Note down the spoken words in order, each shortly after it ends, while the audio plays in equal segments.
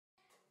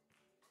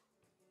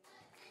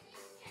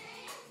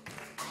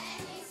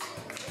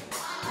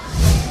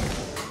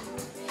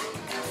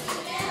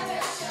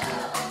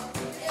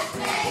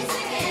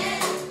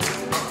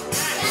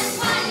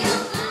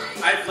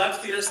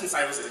theater since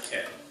I was a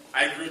kid.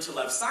 I grew to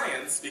love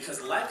science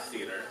because, like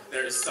theater,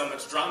 there is so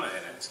much drama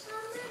in it.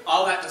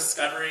 All that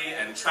discovery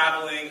and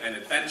traveling and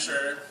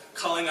adventure,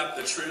 culling up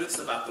the truths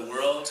about the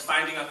world,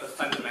 finding out the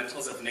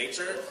fundamentals of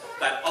nature,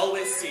 that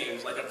always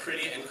seemed like a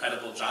pretty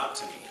incredible job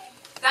to me.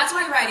 That's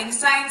why writing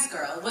Science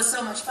Girl was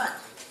so much fun.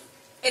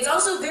 It's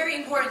also very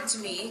important to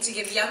me to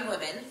give young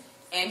women,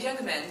 and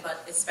young men,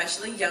 but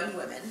especially young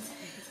women,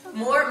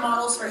 more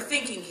models for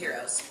thinking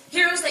heroes.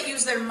 Heroes that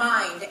use their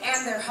mind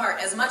and their heart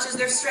as much as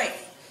their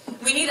strength.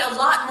 We need a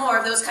lot more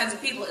of those kinds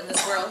of people in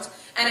this world,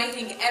 and I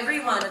think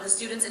every one of the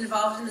students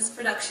involved in this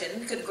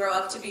production could grow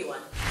up to be one.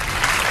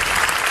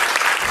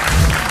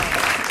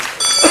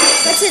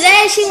 But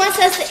today she wants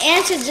us to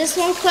answer just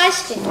one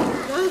question.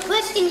 One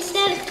question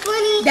instead of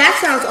 20? That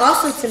sounds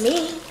awesome to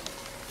me.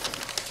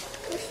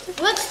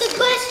 What's the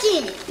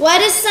question?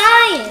 What is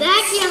science?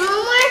 That's your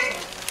homework?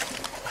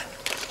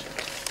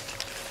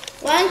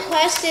 One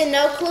question,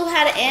 no clue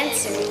how to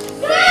answer.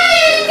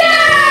 Science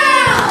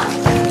Girl!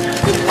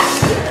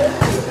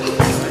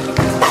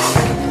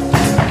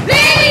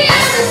 Baby,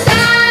 I'm a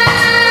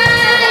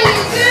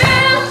science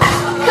girl.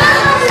 Come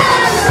on,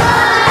 let's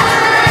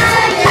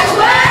run your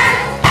work.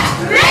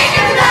 Make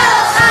it go,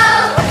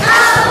 oh,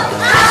 oh,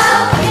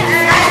 oh.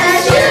 Like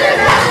a shooter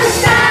from the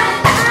sky.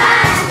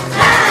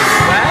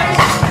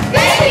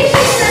 Baby,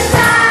 she's a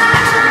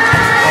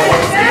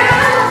science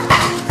girl.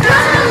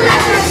 Come on,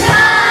 let's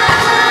run.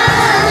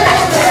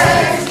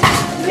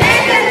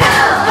 Make it go,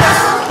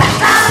 oh,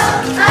 oh,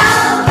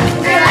 oh.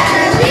 Like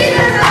a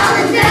leader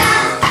rolling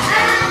down.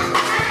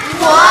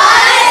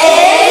 What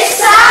is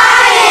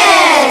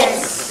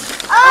science?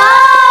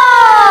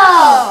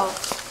 Oh!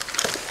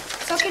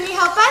 So can you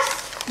help us?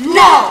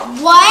 No.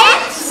 What?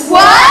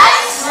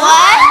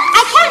 What?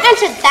 I can't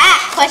answer that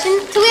question,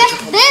 so we ask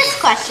this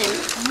question.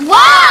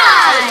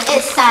 What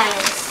is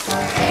science?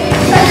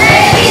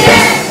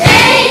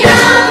 Ain't no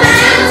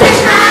mountain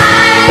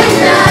high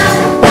enough.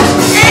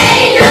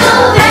 Ain't no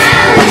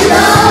valley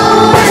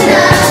low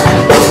enough.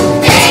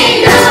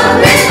 Ain't no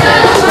river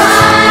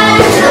wide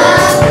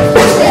enough.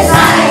 The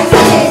science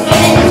is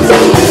getting to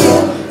you.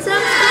 No.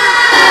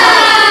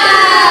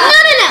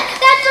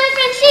 That's my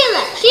friend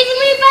Sheila. She's a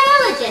marine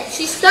biologist.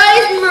 She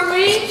studies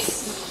marines.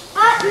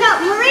 No,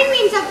 marine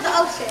means of the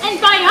ocean. And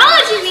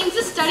biology means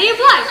the study of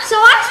life. So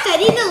I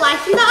study the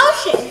life in the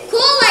ocean.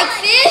 Cool, like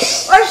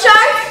fish? Or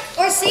sharks.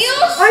 Or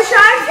seals? Or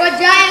sharks. Or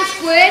giant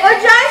squid? Or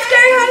giant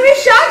scary hungry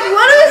sharks.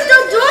 What are we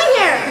still doing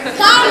here?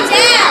 Calm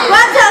down.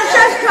 Well, tell the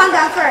sharks to calm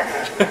down first.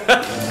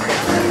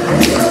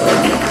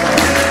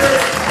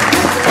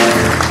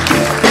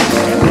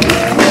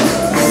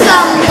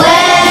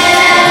 Somewhere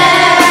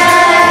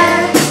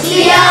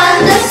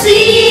beyond the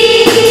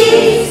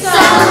sea,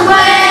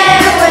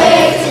 somewhere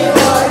waiting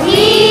for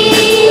me.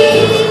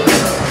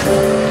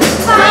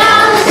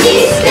 Biology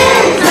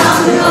stands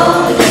on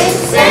rolling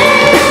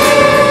sand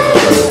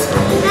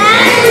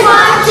and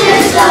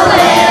watches the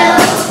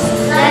whales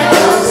like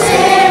those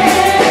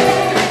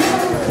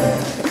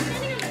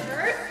Standing on the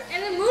Earth and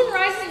the moon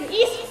rises in the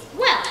east.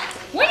 Well,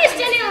 when you're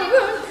standing on the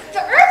moon,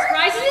 the Earth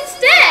rises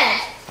instead.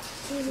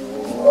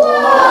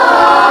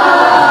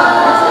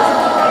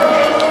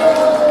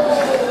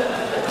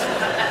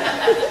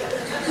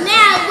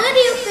 Now, what do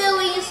you feel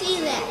when you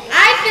see that?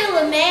 I feel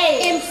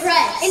amazed.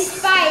 Impressed.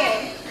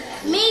 Inspired.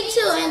 Me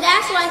too, and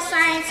that's why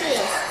science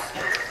is.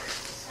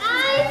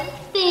 I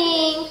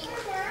think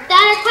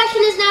that our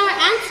question is now our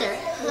answer.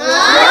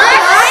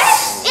 What?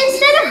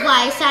 Instead of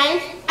why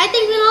science, I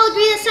think we all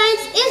agree that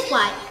science is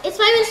why. It's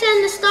why we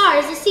understand the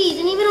stars, the seas,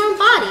 and even our own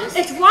bodies.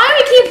 It's why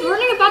we keep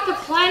learning about the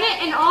planet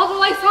and all the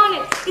life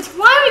on it. It's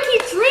why we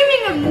keep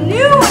dreaming of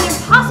new and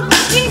impossible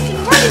things in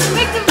order to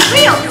make them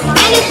real.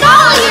 And it's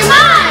all in your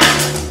mind.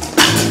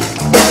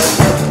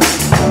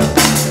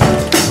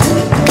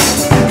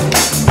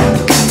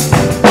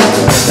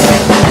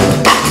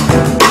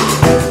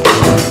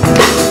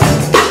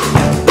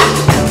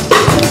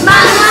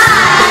 My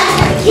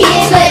mind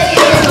keeps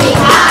lifting me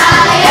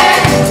higher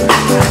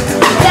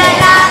than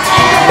I've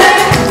ever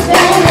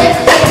been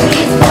lifted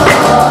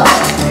before.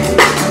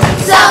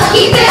 So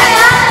keep it